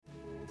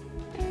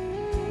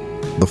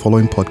The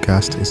following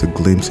podcast is a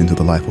glimpse into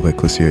the life of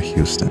Ecclesia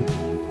Houston.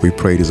 We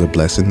pray it is a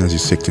blessing as you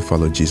seek to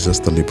follow Jesus,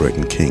 the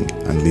liberating King,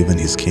 and live in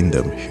his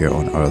kingdom here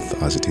on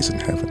earth as it is in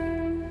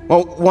heaven.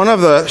 Well, one of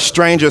the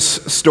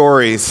strangest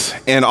stories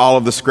in all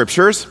of the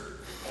scriptures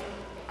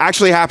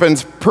actually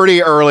happens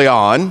pretty early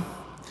on,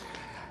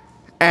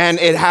 and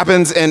it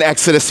happens in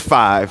Exodus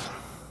 5.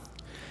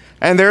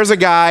 And there's a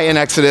guy in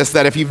Exodus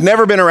that if you've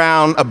never been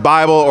around a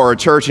Bible or a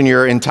church in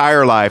your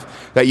entire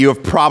life, that you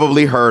have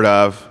probably heard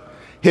of.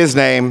 His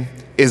name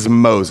is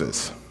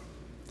Moses.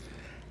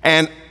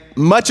 And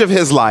much of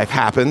his life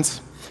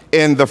happens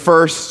in the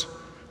first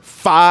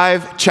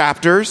 5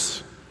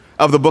 chapters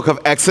of the book of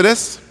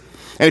Exodus.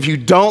 And if you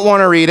don't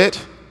want to read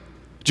it,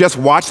 just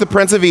watch The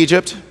Prince of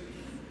Egypt.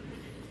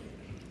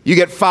 You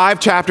get 5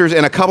 chapters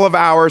in a couple of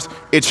hours.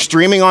 It's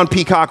streaming on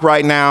Peacock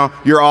right now.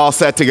 You're all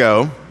set to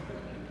go.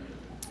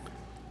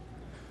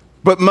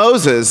 But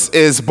Moses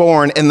is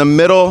born in the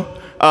middle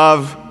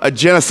of a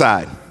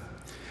genocide.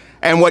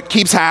 And what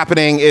keeps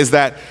happening is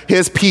that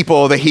his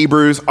people, the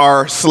Hebrews,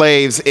 are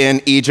slaves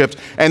in Egypt,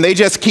 and they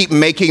just keep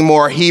making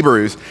more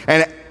Hebrews.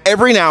 And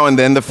every now and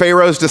then, the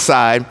pharaohs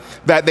decide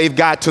that they've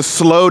got to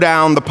slow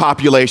down the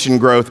population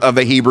growth of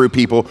the Hebrew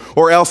people,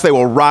 or else they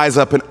will rise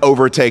up and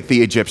overtake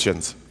the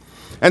Egyptians.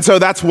 And so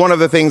that's one of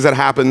the things that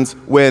happens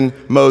when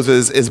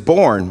Moses is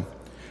born.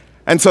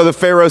 And so the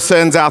Pharaoh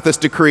sends out this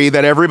decree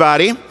that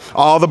everybody,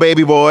 all the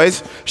baby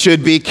boys,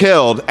 should be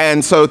killed.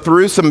 And so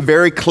through some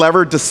very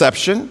clever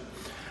deception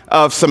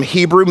of some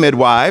Hebrew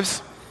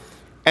midwives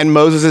and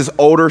Moses'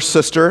 older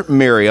sister,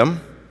 Miriam,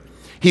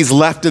 he's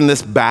left in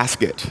this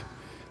basket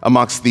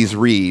amongst these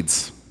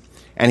reeds,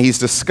 and he's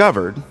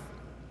discovered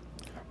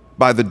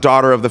by the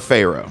daughter of the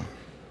Pharaoh.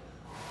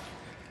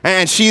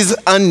 And she's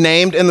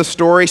unnamed in the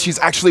story. She's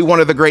actually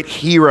one of the great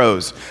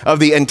heroes of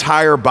the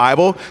entire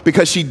Bible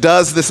because she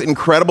does this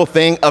incredible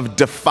thing of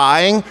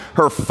defying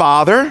her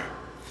father.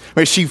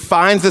 Where she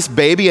finds this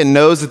baby and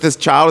knows that this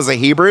child is a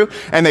Hebrew,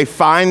 and they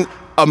find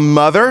a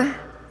mother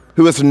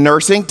who is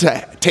nursing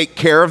to take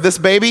care of this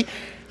baby.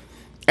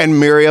 And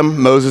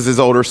Miriam, Moses'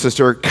 older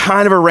sister,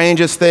 kind of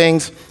arranges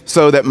things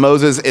so that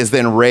Moses is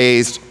then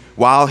raised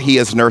while he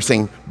is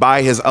nursing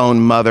by his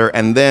own mother.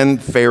 And then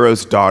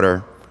Pharaoh's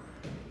daughter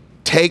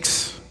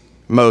takes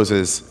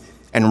Moses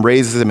and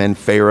raises him in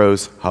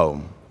Pharaoh's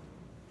home.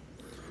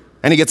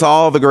 And he gets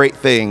all the great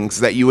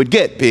things that you would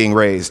get being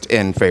raised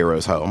in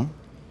Pharaoh's home.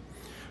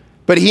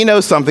 But he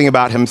knows something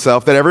about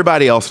himself that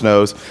everybody else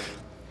knows,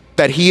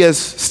 that he is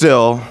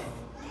still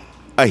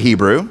a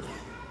Hebrew.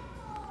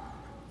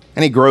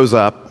 And he grows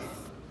up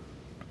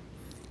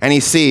and he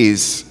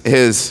sees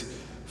his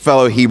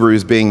fellow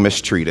Hebrews being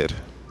mistreated.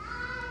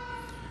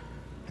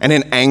 And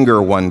in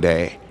anger one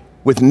day,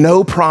 with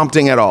no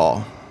prompting at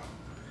all,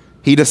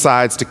 he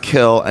decides to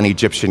kill an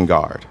Egyptian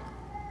guard.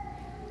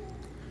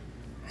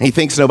 He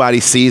thinks nobody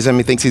sees him.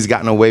 He thinks he's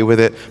gotten away with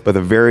it. But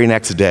the very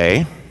next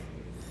day,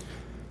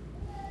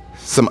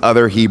 some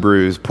other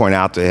Hebrews point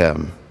out to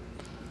him,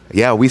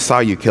 "Yeah, we saw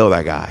you kill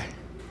that guy."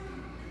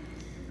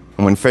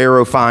 And when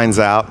Pharaoh finds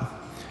out,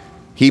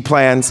 he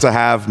plans to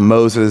have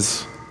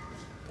Moses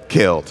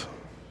killed.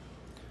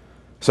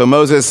 So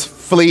Moses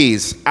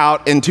flees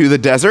out into the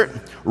desert,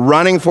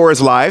 running for his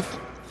life.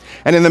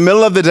 And in the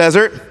middle of the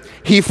desert,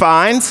 he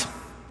finds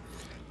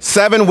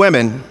 7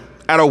 women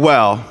at a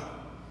well.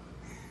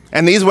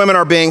 And these women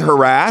are being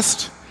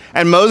harassed.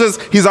 And Moses,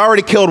 he's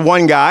already killed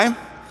one guy.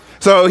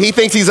 So he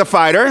thinks he's a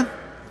fighter. And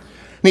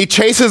he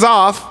chases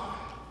off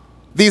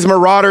these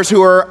marauders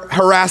who are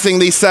harassing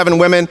these 7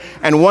 women.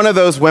 And one of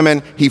those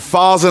women he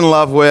falls in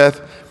love with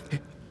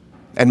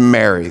and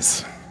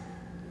marries.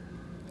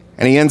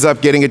 And he ends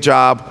up getting a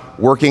job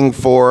working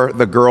for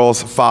the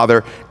girl's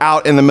father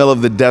out in the middle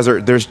of the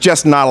desert. There's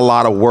just not a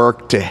lot of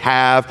work to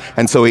have.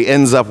 And so he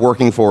ends up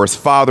working for his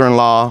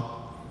father-in-law.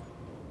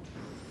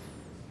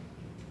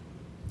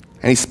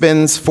 And he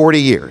spends 40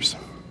 years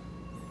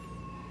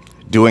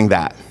doing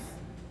that,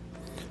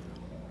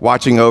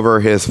 watching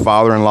over his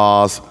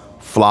father-in-law's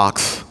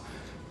flocks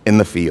in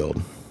the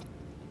field.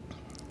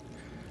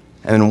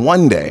 And then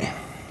one day,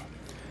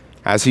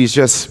 as he's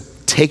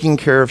just taking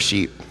care of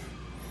sheep,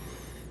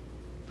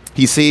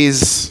 he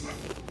sees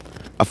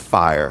a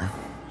fire.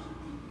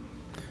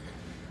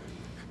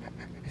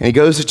 And he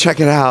goes to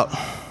check it out.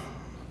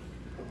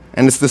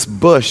 And it's this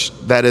bush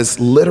that is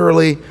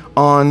literally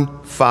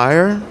on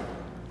fire,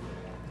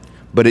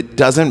 but it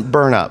doesn't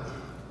burn up.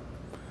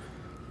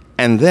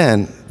 And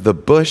then the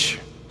bush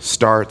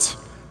starts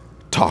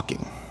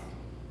talking.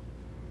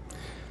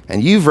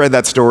 And you've read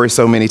that story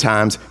so many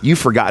times, you've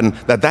forgotten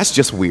that that's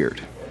just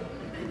weird.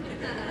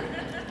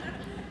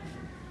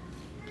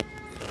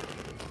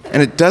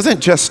 And it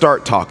doesn't just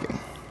start talking.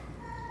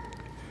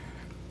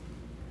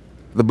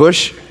 The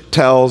bush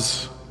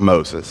tells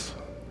Moses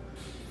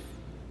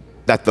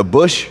that the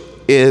bush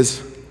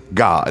is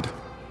God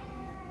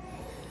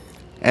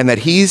and that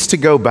he's to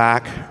go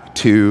back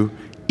to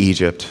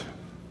Egypt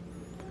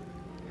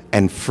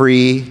and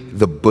free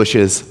the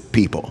bush's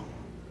people.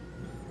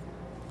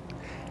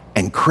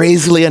 And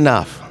crazily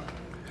enough,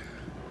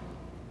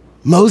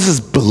 Moses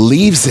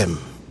believes him.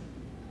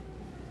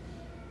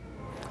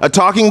 A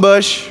talking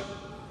bush,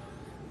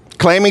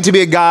 claiming to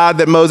be a God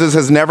that Moses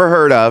has never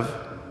heard of,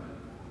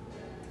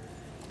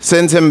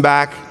 sends him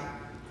back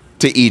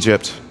to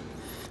Egypt,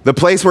 the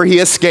place where he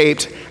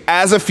escaped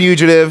as a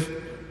fugitive,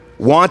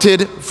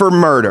 wanted for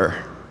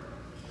murder.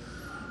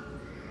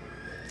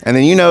 And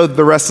then you know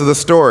the rest of the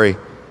story.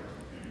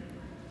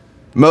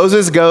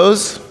 Moses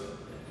goes,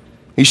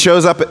 he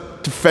shows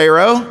up to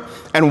Pharaoh,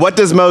 and what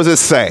does Moses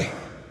say?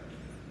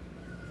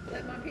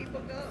 Let my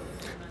people go.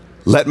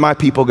 Let my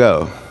people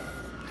go.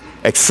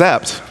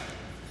 Except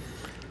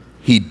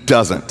he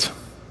doesn't.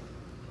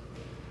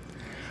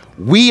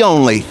 We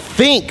only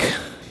think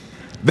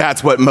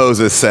that's what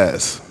Moses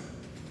says.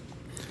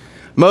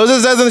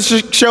 Moses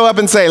doesn't show up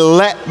and say,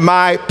 let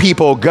my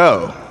people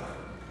go.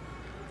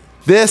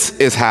 This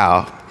is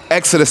how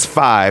Exodus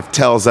 5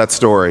 tells that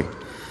story.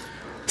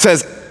 It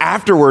says,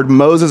 afterward,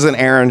 Moses and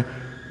Aaron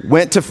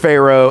went to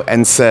Pharaoh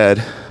and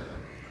said,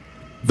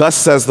 thus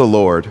says the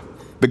Lord,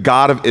 the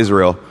God of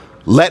Israel,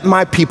 let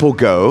my people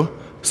go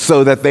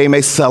so that they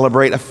may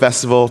celebrate a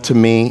festival to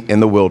me in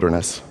the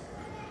wilderness.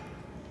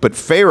 But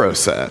Pharaoh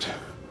said,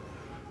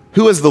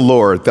 who is the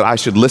Lord that I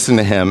should listen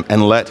to him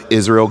and let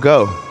Israel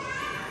go?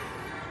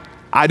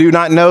 I do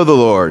not know the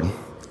Lord,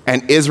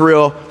 and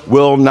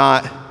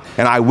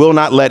I will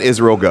not let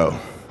Israel go.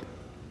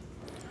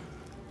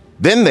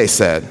 Then they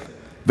said,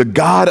 the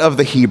God of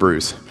the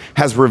Hebrews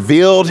has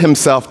revealed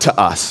himself to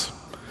us.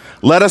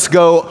 Let us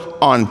go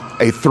on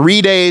a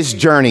 3 days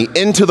journey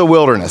into the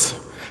wilderness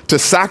to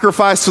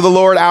sacrifice to the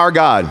Lord our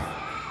God,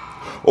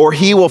 or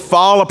he will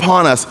fall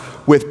upon us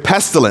with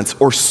pestilence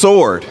or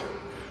sword.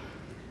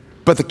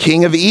 But the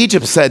king of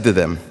Egypt said to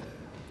them,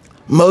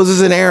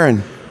 Moses and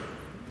Aaron,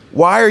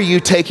 why are you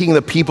taking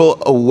the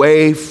people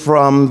away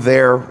from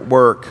their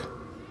work?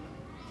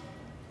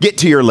 Get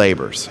to your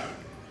labors.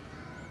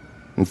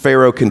 And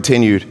Pharaoh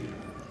continued,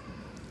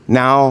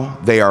 now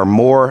they are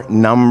more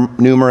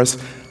numerous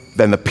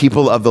than the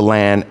people of the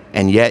land,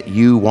 and yet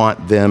you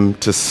want them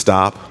to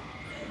stop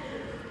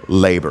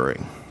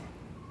laboring.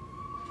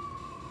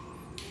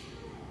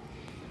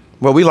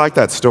 Well, we like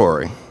that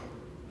story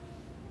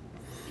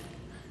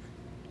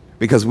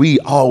because we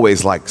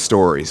always like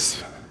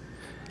stories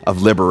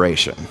of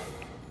liberation,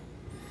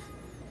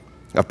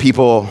 of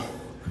people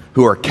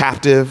who are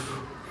captive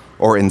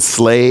or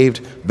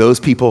enslaved, those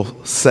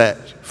people set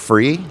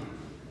free.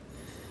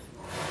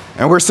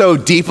 And we're so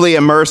deeply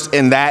immersed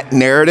in that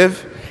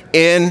narrative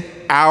in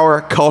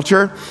our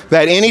culture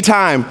that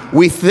anytime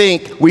we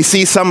think we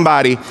see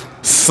somebody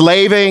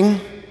slaving,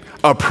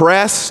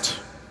 oppressed,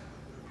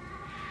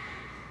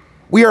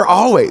 we are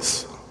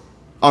always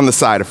on the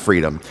side of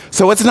freedom.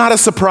 So it's not a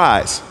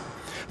surprise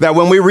that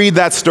when we read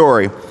that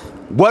story,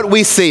 what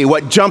we see,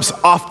 what jumps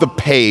off the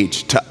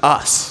page to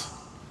us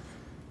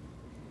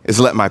is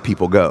let my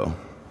people go.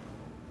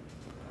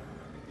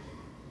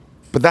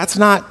 But that's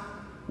not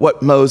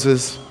what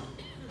Moses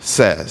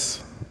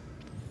says.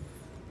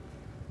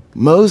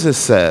 Moses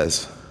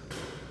says,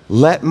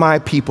 let my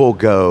people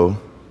go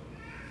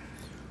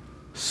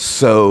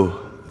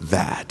so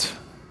that.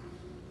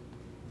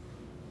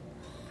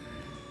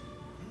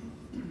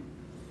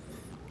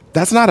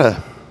 That's not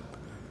a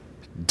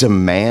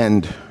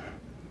demand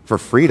for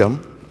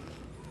freedom.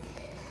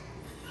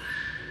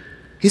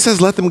 He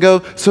says, let them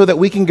go so that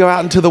we can go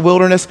out into the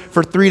wilderness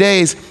for 3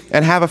 days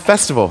and have a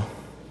festival.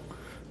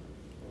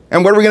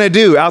 And what are we going to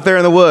do out there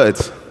in the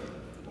woods?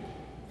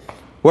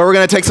 Well, we're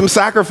going to take some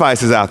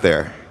sacrifices out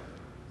there.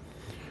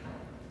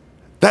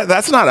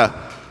 That's not a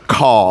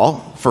call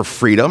for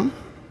freedom.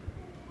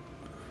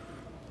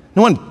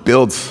 No one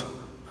builds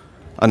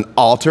an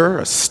altar,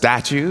 a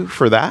statue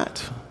for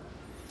that.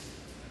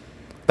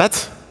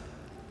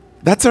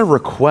 That's a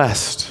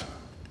request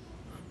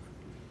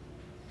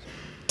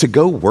to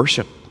go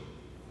worship.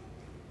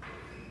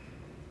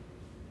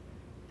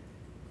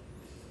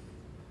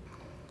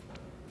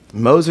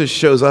 Moses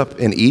shows up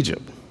in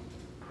Egypt.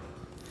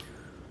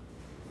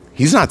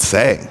 He's not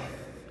saying,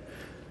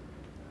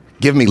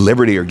 give me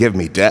liberty or give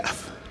me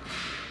death.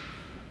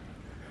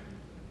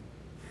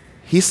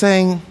 He's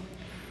saying,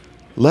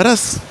 let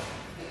us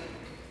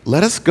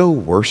go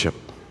worship.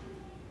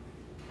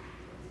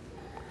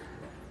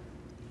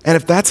 And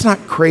if that's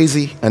not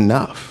crazy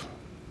enough,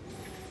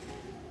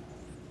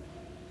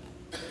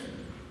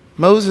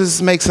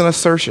 Moses makes an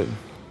assertion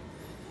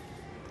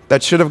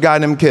that should have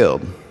gotten him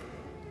killed.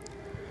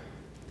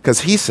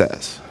 Because he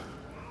says,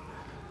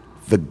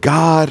 the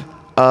God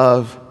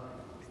of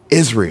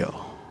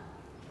Israel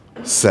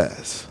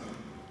says.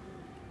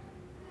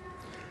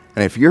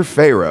 And if you're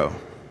Pharaoh,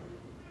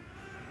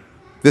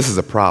 this is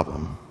a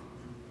problem.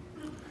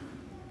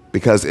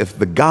 Because if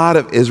the God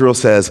of Israel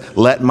says,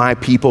 let my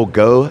people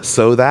go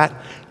so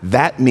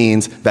that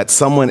means that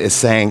someone is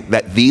saying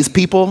that these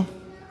people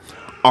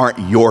aren't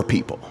your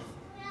people.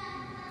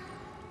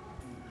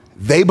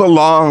 They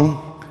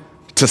belong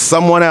to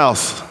someone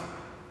else.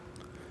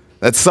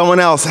 That someone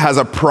else has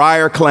a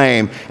prior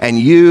claim and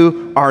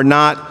you are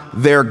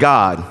not their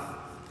God.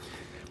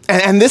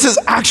 And this is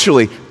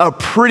actually a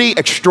pretty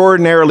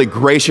extraordinarily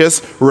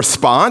gracious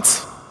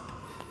response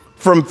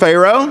from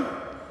Pharaoh.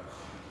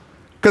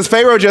 Because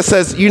Pharaoh just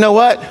says, you know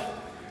what?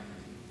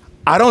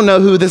 I don't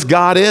know who this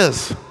God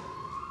is.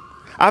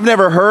 I've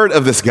never heard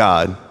of this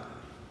God.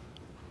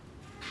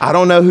 I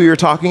don't know who you're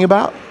talking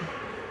about.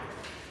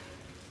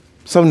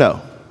 So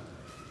no.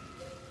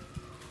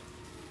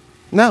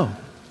 No.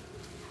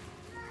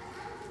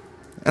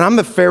 And I'm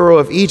the Pharaoh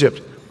of Egypt.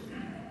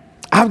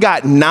 I've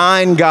got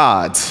 9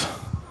 gods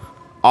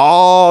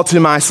all to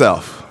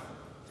myself.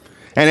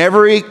 And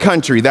every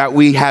country that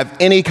we have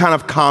any kind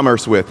of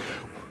commerce with,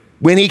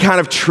 any kind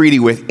of treaty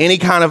with, any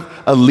kind of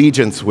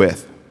allegiance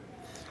with,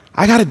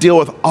 I got to deal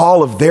with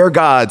all of their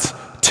gods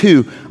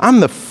too. I'm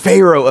the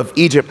Pharaoh of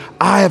Egypt.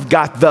 I have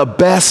got the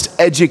best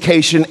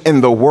education in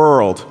the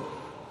world.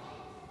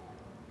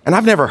 And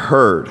I've never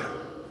heard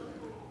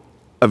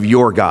of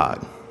your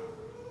God.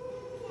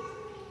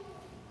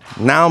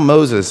 Now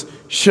Moses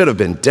should have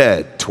been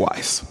dead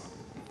twice.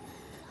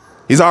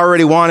 He's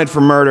already wanted for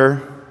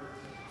murder.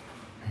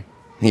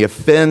 He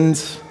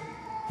offends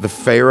the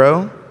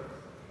Pharaoh.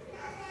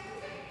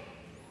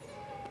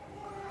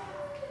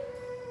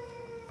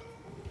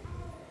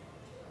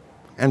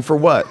 And for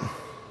what?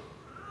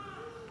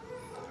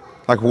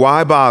 Like,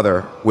 why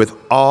bother with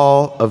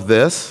all of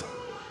this?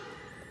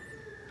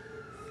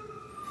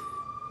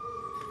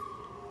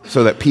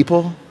 So that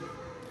people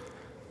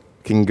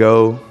can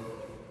go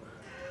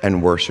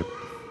and worship.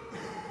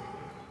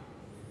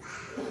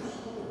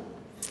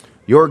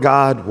 Your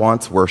God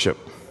wants worship.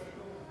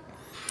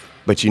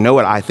 But you know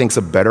what I think's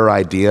a better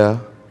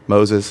idea,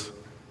 Moses?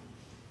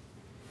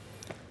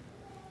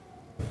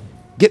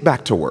 Get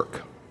back to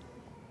work.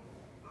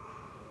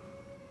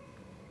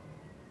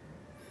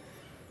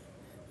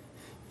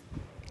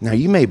 Now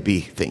you may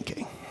be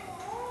thinking,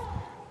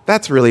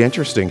 that's really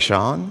interesting,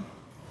 Sean,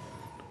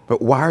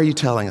 but why are you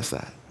telling us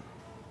that?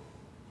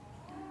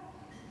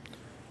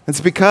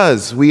 It's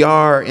because we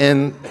are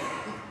in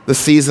the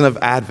season of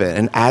Advent,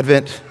 and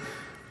Advent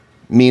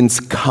means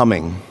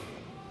coming.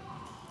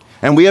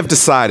 And we have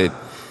decided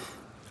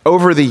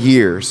over the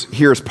years,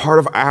 here as part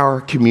of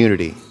our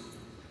community,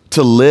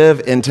 to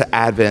live into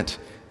Advent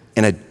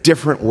in a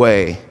different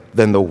way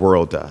than the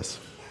world does.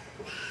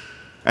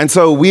 And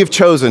so we've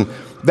chosen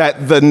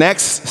that the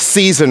next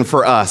season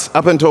for us,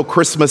 up until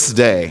Christmas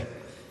Day,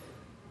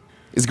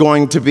 is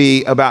going to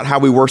be about how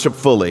we worship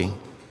fully,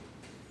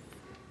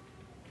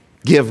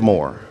 give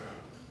more,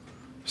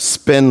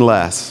 spend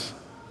less,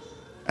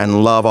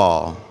 and love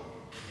all.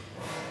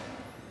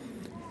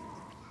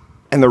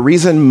 And the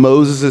reason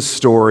Moses'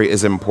 story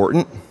is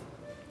important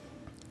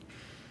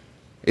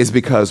is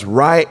because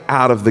right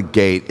out of the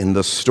gate in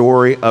the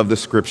story of the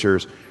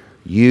scriptures,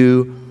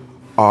 you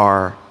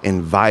are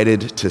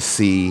invited to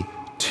see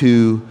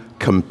 2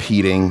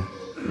 competing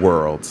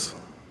worlds.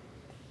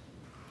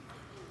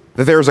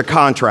 That there's a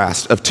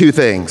contrast of 2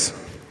 things,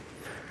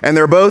 and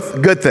they're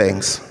both good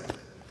things.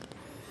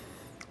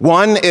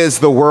 One is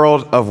the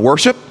world of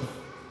worship,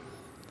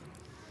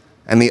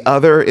 and the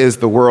other is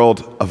the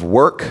world of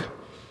work.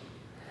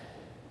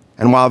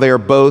 And while they are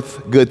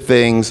both good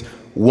things,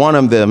 one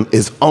of them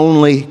is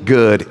only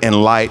good in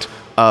light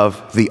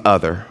of the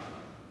other.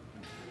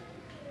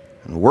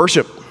 And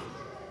worship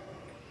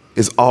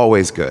is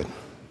always good.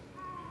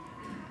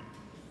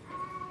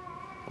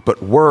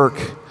 But work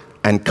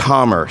and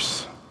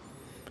commerce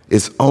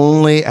is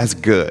only as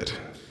good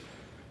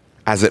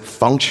as it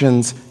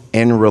functions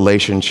in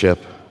relationship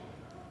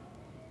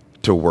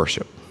to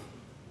worship.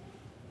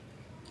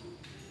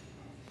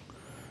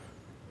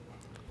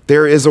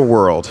 There is a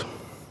world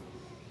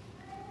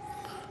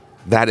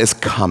that is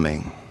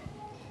coming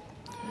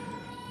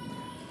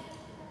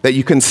that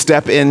you can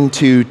step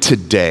into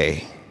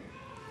today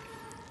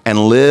and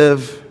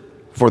live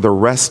for the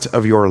rest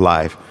of your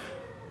life.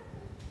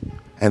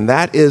 And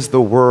that is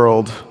the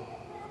world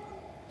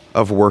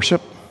of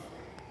worship.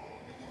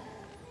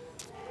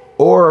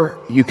 Or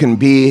you can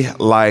be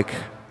like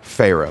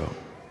Pharaoh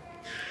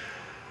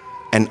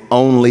and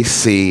only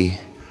see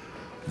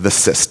the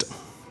system.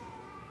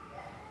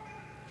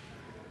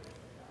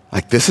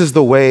 Like, this is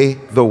the way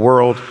the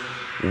world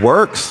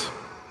works.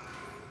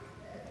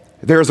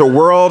 There's a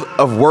world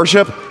of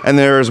worship, and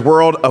there's a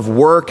world of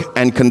work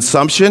and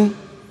consumption.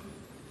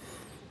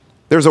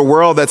 There's a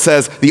world that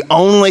says the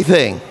only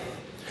thing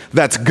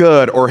that's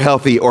good or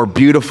healthy or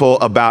beautiful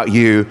about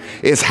you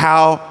is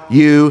how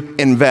you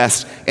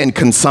invest in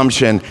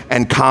consumption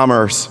and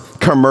commerce,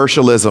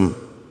 commercialism.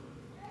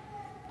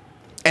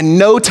 And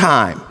no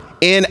time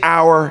in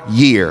our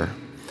year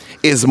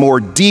is more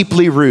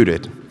deeply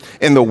rooted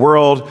in the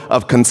world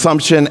of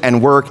consumption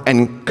and work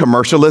and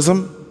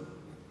commercialism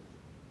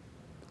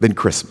than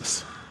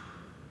Christmas.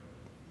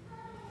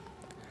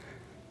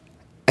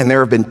 And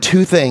there have been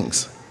 2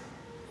 things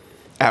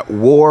at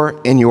war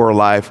in your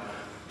life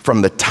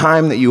from the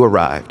time that you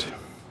arrived.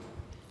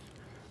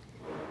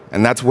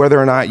 And that's whether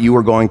or not you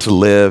are going to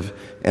live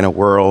in a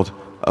world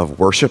of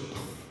worship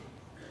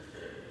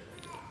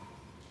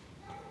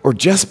or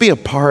just be a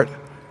part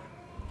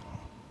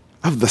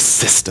of the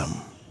system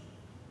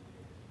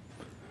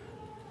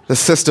The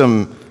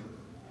system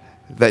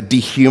that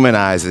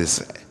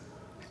dehumanizes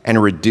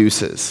and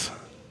reduces.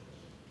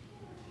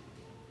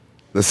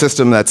 The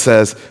system that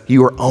says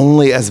you are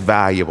only as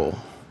valuable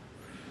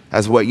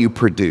as what you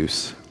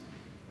produce.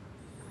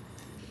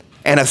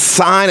 And a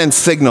sign and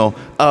signal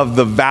of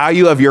the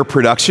value of your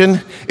production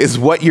is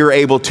what you're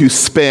able to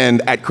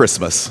spend at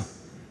Christmas.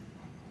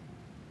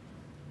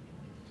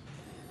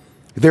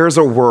 There is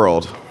a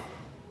world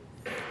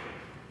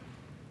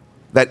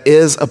that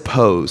is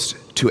opposed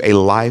to a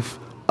life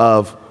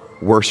of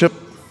worship.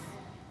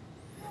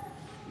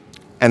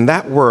 And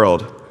that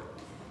world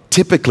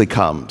typically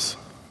comes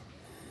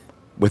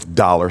with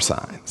dollar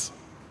signs.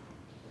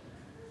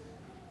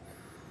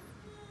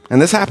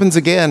 And this happens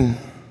again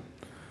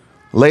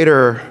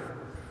later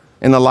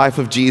in the life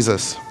of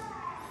Jesus.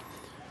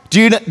 Do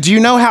you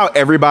know how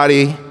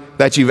everybody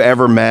that you've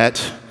ever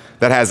met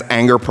that has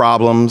anger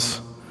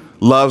problems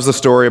loves the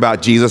story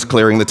about Jesus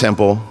clearing the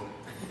temple?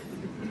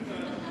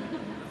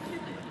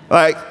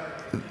 Like,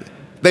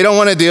 they don't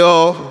want to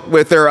deal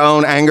with their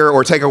own anger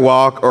or take a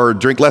walk or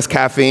drink less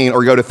caffeine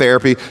or go to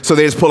therapy, so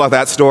they just pull out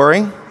that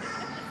story.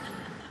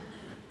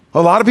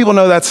 A lot of people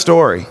know that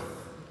story,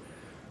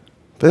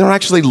 but they don't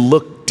actually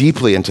look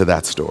deeply into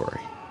that story.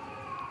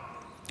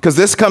 Because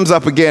this comes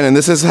up again, and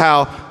this is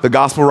how the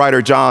gospel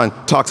writer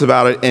John talks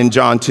about it in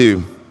John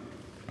 2.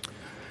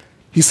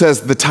 He says,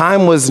 the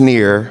time was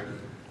near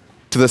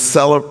to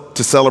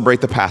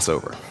celebrate the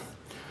Passover,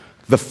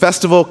 the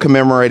festival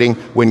commemorating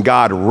when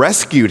God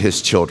rescued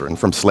his children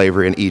from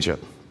slavery in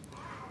Egypt.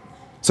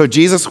 So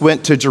Jesus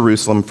went to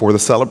Jerusalem for the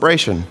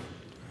celebration.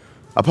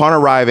 Upon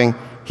arriving,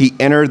 he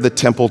entered the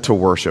temple to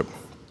worship.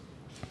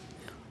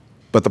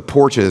 But the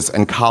porches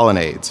and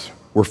colonnades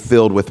were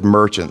filled with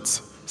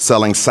merchants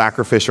selling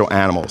sacrificial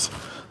animals,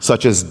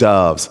 such as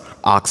doves,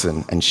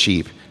 oxen, and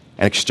sheep,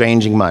 and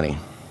exchanging money.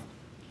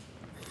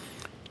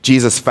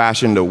 Jesus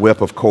fashioned a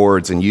whip of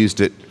cords and used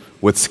it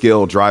with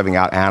skill, driving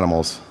out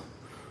animals,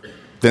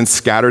 then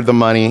scattered the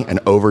money and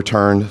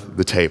overturned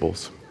the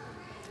tables,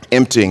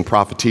 emptying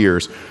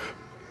profiteers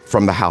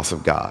from the house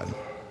of God.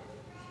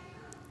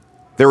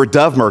 There were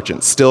dove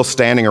merchants still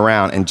standing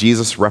around, and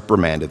Jesus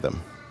reprimanded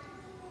them.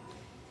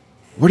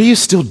 What are you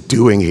still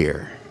doing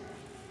here?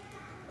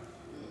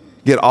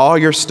 Get all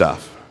your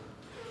stuff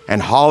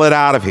and haul it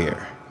out of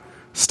here.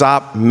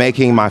 Stop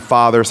making my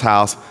Father's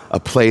house a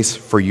place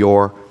for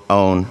your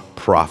own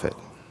profit.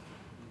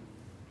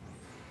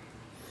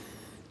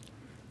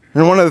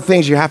 And one of the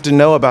things you have to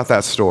know about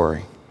that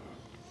story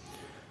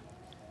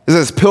is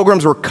as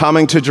pilgrims were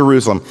coming to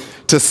Jerusalem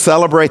to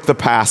celebrate the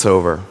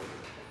Passover,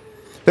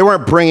 they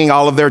weren't bringing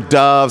all of their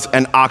doves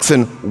and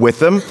oxen with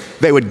them.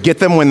 They would get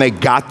them when they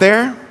got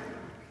there.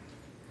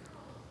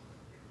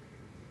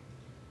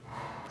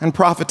 And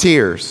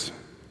profiteers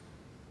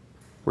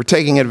were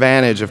taking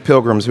advantage of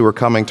pilgrims who were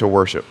coming to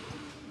worship.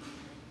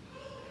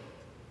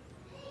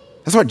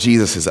 That's why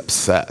Jesus is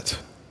upset.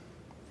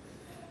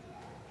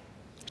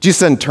 Jesus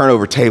doesn't turn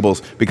over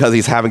tables because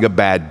he's having a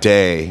bad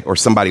day or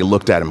somebody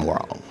looked at him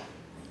wrong.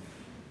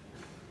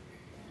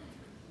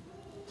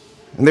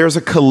 And there's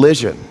a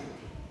collision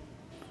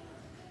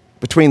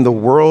between the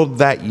world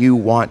that you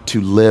want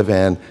to live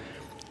in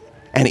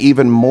and,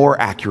 even more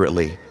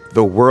accurately,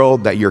 the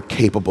world that you're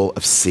capable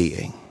of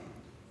seeing.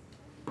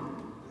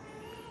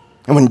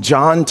 And when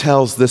John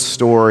tells this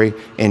story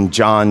in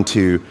John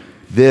 2,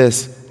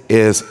 this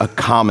is a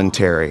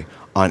commentary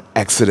on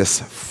Exodus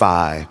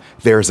 5.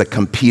 There's a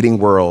competing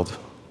world,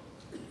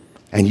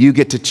 and you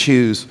get to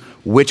choose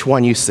which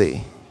one you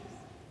see.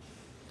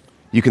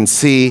 You can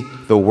see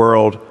the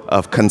world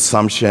of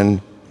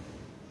consumption,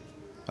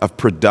 of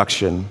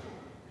production,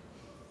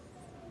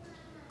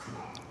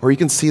 or you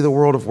can see the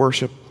world of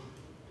worship.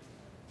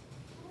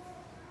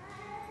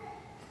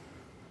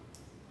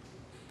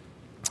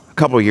 A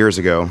couple of years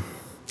ago,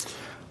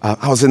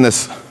 I was in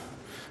this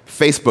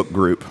Facebook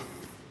group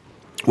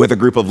with a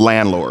group of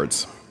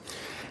landlords.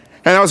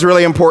 And that was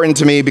really important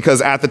to me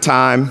because at the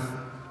time,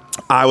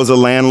 I was a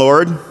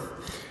landlord,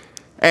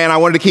 and I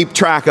wanted to keep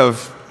track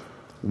of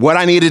what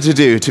I needed to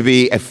do to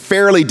be a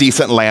fairly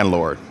decent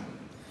landlord.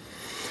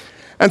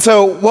 And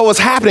so what was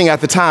happening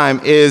at the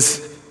time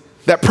is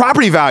that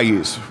property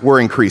values were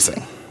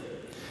increasing.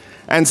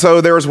 And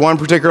so there was one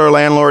particular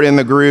landlord in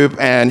the group,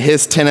 and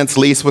his tenant's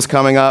lease was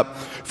coming up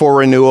for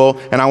renewal,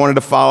 and I wanted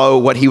to follow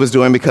what he was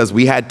doing because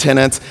we had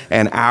tenants,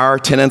 and our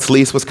tenant's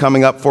lease was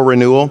coming up for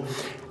renewal.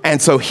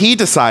 And so he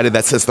decided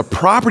that since the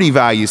property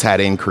values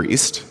had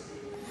increased,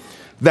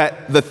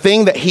 that the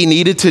thing that he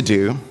needed to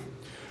do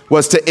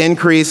was to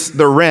increase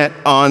the rent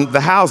on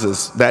the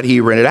houses that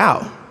he rented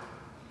out.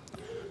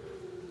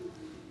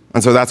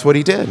 And so that's what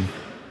he did.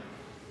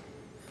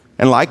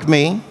 And like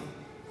me,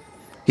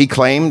 he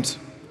claimed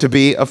to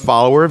be a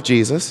follower of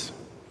Jesus,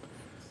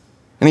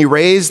 and he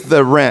raised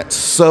the rent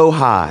so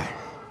high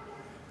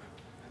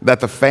that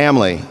the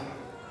family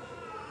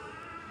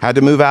had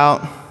to move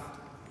out.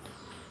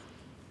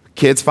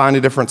 Kids find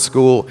a different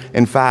school.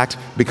 In fact,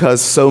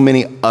 because so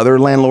many other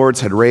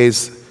landlords had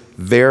raised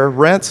their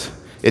rents,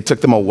 it took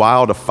them a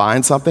while to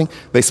find something.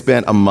 They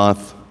spent a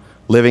month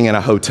living in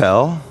a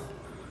hotel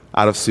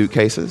out of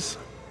suitcases.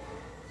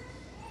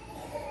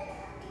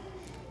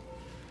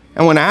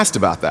 And when asked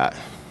about that,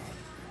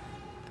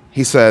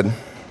 he said,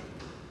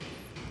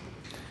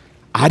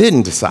 I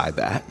didn't decide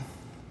that.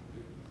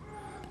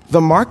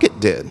 The market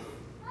did.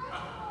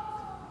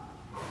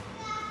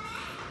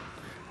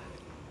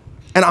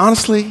 And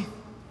honestly,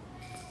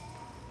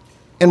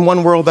 in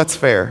one world, that's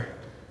fair.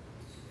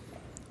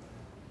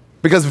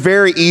 Because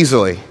very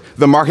easily,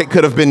 the market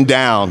could have been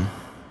down.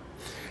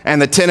 And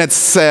the tenants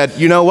said,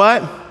 you know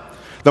what?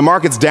 The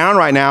market's down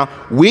right now.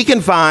 We can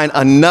find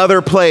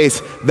another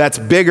place that's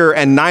bigger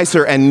and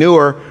nicer and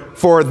newer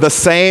for the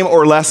same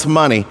or less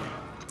money.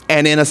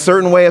 And in a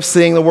certain way of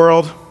seeing the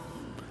world,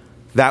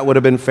 that would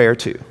have been fair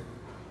too.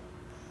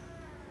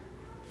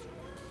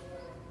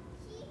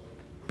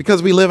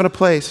 Because we live in a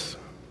place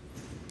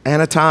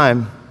and a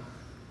time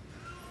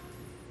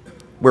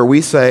where we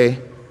say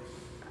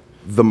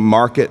the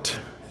market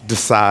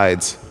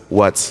decides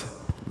what's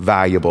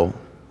valuable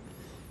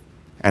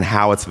and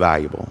how it's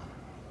valuable.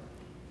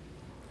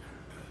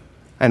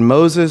 And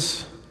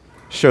Moses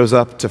shows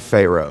up to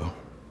Pharaoh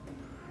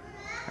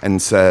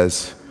and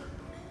says,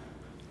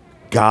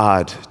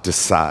 God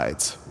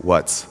decides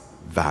what's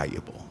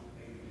valuable.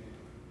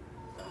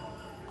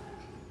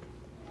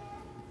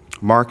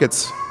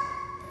 Markets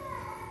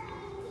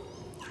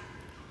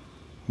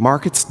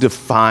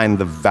define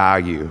the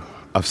value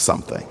of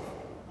something.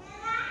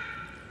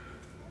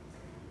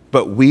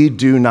 But we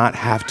do not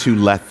have to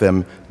let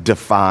them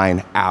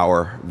define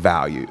our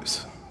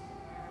values.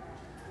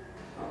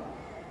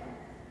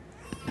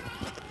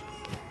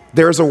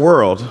 There's a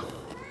world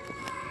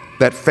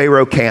that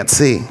Pharaoh can't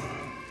see.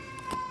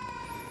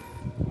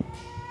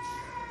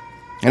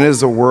 And it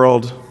is a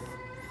world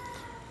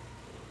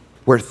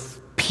where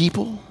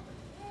people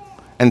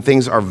and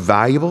things are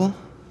valuable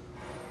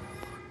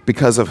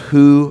because of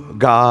who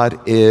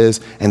God is,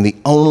 and the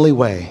only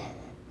way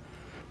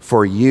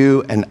for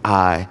you and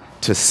I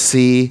to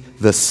see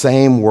the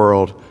same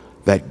world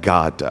that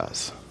God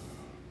does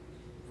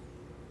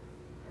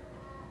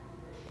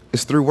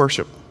is through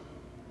worship.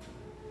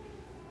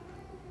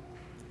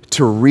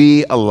 To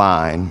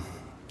realign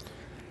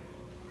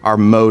our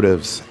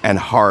motives and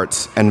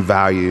hearts and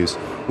values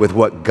with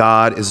what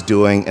God is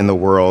doing in the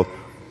world.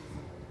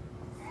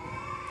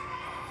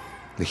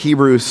 The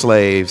Hebrew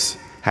slaves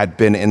had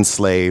been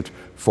enslaved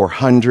for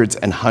hundreds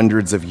and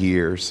hundreds of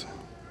years.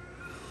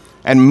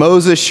 And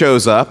Moses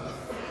shows up,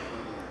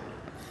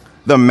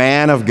 the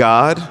man of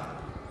God,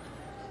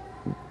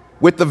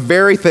 with the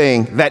very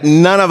thing that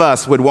none of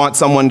us would want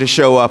someone to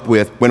show up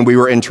with when we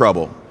were in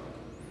trouble: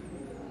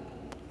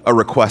 a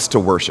request to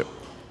worship.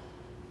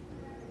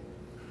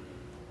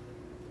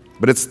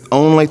 But it's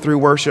only through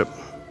worship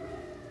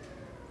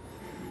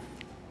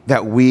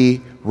that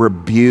we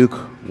rebuke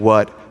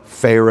what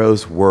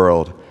Pharaoh's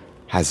world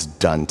has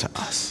done to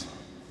us.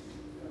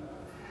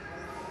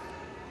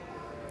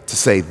 To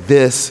say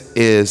this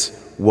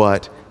is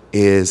what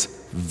is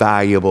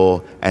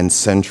valuable and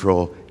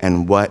central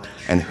and what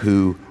and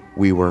who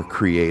we were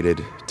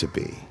created to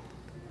be.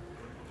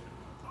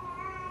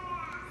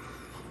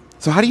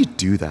 So how do you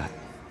do that?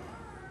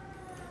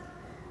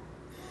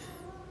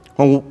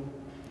 Well,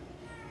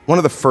 one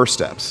of the first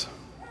steps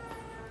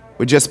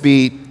would just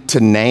be to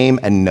name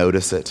and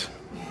notice it.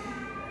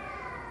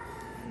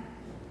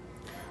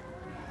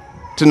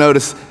 To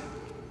notice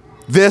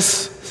this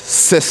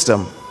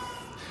system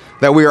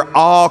that we are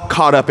all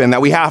caught up in,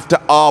 that we have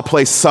to all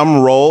play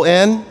some role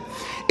in,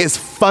 is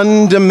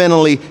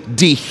fundamentally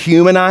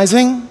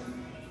dehumanizing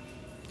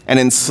and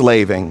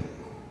enslaving.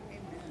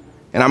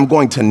 And I'm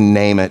going to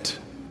name it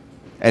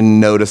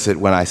and notice it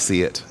when I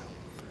see it.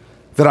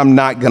 That I'm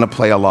not going to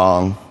play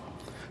along.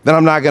 That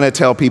I'm not going to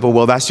tell people,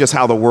 well, that's just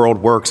how the world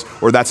works,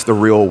 or that's the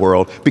real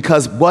world.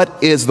 Because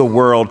what is the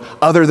world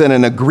other than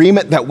an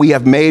agreement that we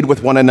have made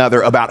with one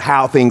another about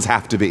how things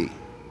have to be?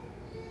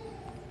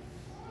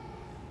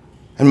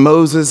 And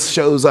Moses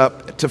shows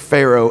up to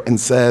Pharaoh and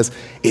says,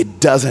 it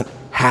doesn't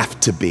have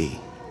to be.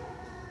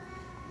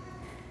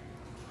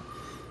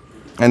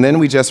 And then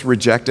we just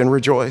reject and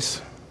rejoice.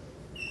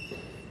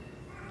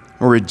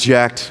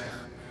 Reject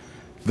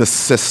the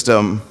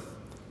system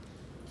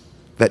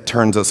that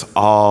turns us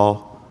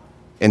all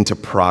into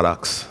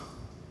products,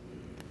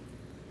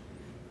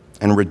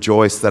 and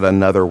rejoice that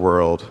another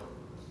world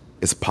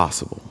is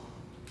possible.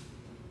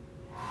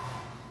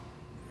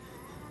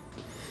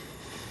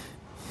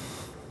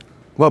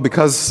 Well,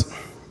 because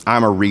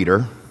I'm a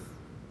reader,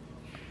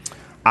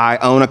 I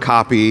own a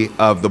copy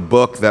of the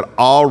book that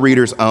all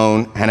readers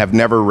own and have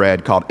never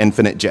read, called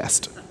Infinite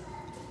Jest.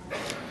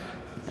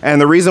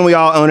 And the reason we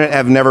all own it and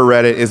have never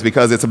read it is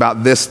because it's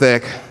about this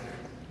thick,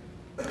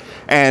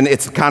 and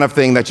it's the kind of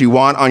thing that you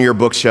want on your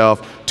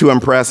bookshelf to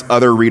impress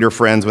other reader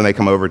friends when they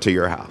come over to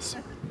your house.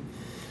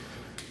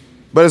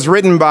 But it's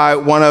written by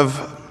one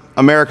of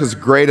America's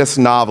greatest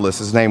novelists.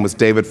 His name was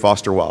David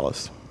Foster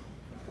Wallace.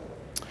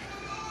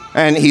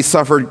 And he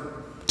suffered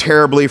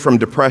terribly from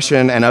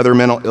depression and other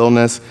mental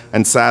illness,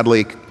 and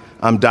sadly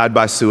died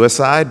by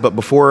suicide. But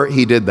before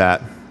he did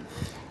that,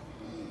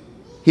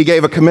 he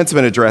gave a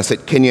commencement address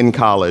at Kenyon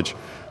College,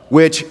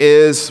 which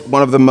is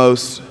one of the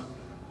most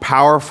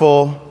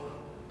powerful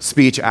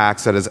speech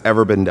acts that has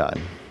ever been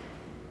done.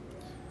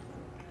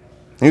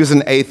 He was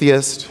an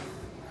atheist,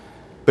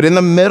 but in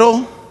the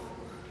middle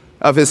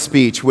of his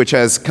speech, which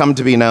has come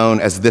to be known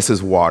as "This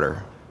is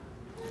Water,"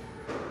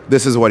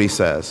 this is what he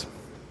says.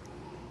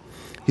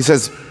 He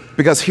says,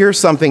 because here's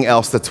something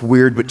else that's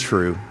weird but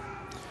true.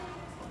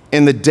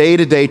 In the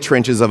day-to-day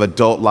trenches of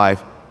adult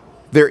life,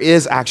 there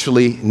is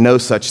actually no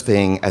such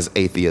thing as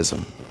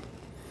atheism.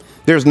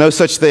 There's no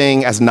such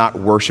thing as not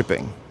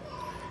worshiping.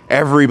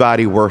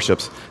 Everybody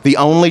worships. The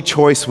only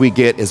choice we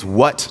get is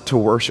what to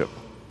worship.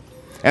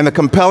 And the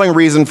compelling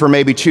reason for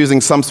maybe choosing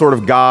some sort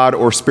of God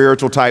or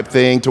spiritual type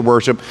thing to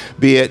worship,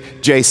 be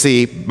it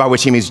JC, by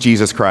which he means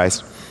Jesus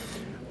Christ,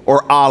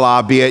 or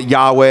Allah, be it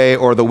Yahweh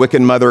or the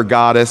Wiccan Mother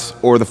Goddess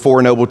or the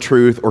Four Noble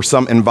Truth or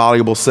some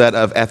invaluable set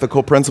of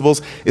ethical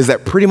principles, is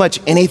that pretty much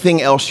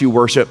anything else you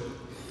worship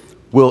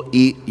will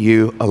eat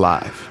you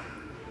alive.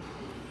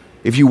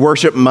 If you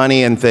worship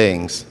money and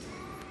things,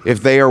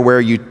 if they are where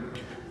you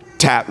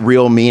tap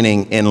real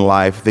meaning in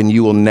life, then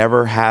you will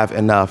never have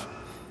enough,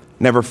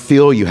 never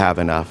feel you have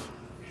enough.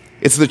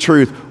 It's the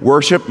truth.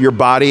 Worship your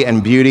body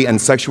and beauty and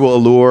sexual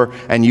allure,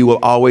 and you will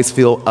always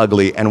feel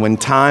ugly. And when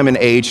time and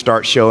age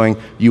start showing,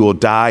 you will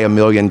die a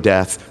million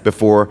deaths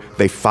before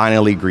they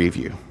finally grieve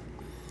you.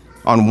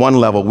 On one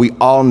level, we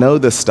all know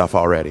this stuff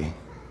already.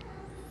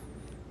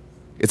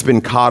 It's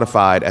been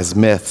codified as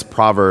myths,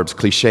 proverbs,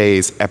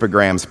 cliches,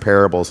 epigrams,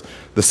 parables,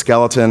 the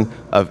skeleton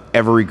of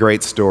every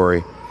great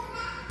story.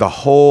 The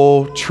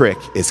whole trick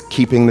is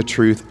keeping the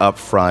truth up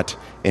front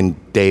in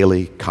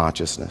daily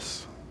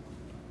consciousness.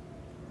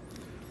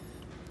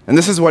 And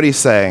this is what he's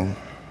saying.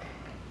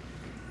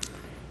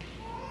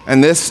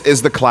 And this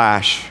is the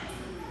clash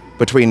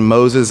between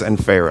Moses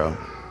and Pharaoh.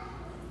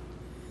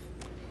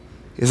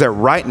 Is that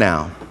right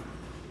now,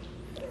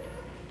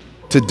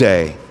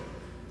 today,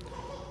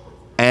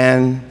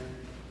 and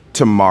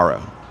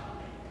tomorrow,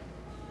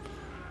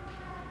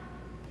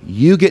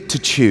 you get to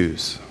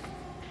choose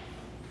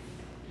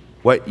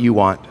what you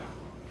want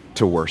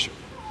to worship.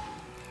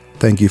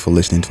 Thank you for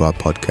listening to our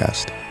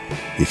podcast.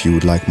 If you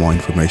would like more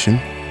information,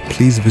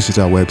 please visit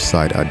our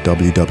website at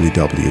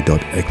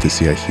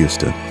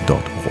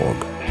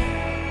www.ecclesiahouston.org.